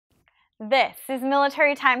This is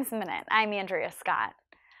Military Times Minute. I'm Andrea Scott.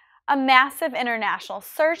 A massive international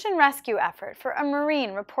search and rescue effort for a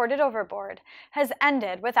Marine reported overboard has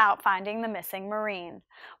ended without finding the missing Marine.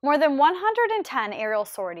 More than 110 aerial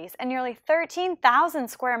sorties and nearly 13,000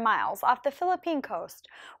 square miles off the Philippine coast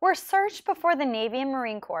were searched before the Navy and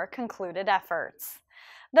Marine Corps concluded efforts.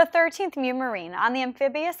 The 13th Mu Marine on the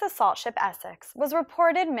amphibious assault ship Essex was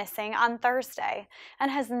reported missing on Thursday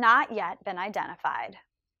and has not yet been identified.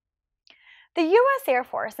 The U.S. Air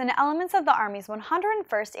Force and elements of the Army's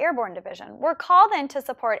 101st Airborne Division were called in to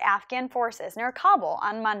support Afghan forces near Kabul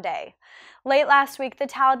on Monday. Late last week, the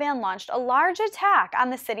Taliban launched a large attack on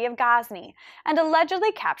the city of Ghazni and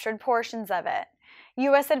allegedly captured portions of it.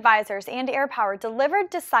 U.S. advisors and air power delivered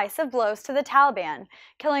decisive blows to the Taliban,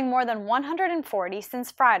 killing more than 140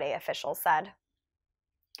 since Friday, officials said.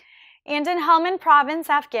 And in Helmand Province,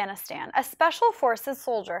 Afghanistan, a Special Forces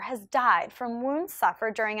soldier has died from wounds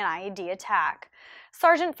suffered during an IED attack.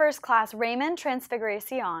 Sergeant First Class Raymond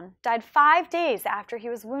Transfiguracion died 5 days after he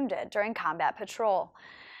was wounded during combat patrol.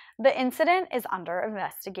 The incident is under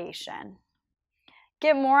investigation.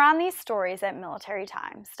 Get more on these stories at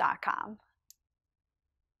militarytimes.com.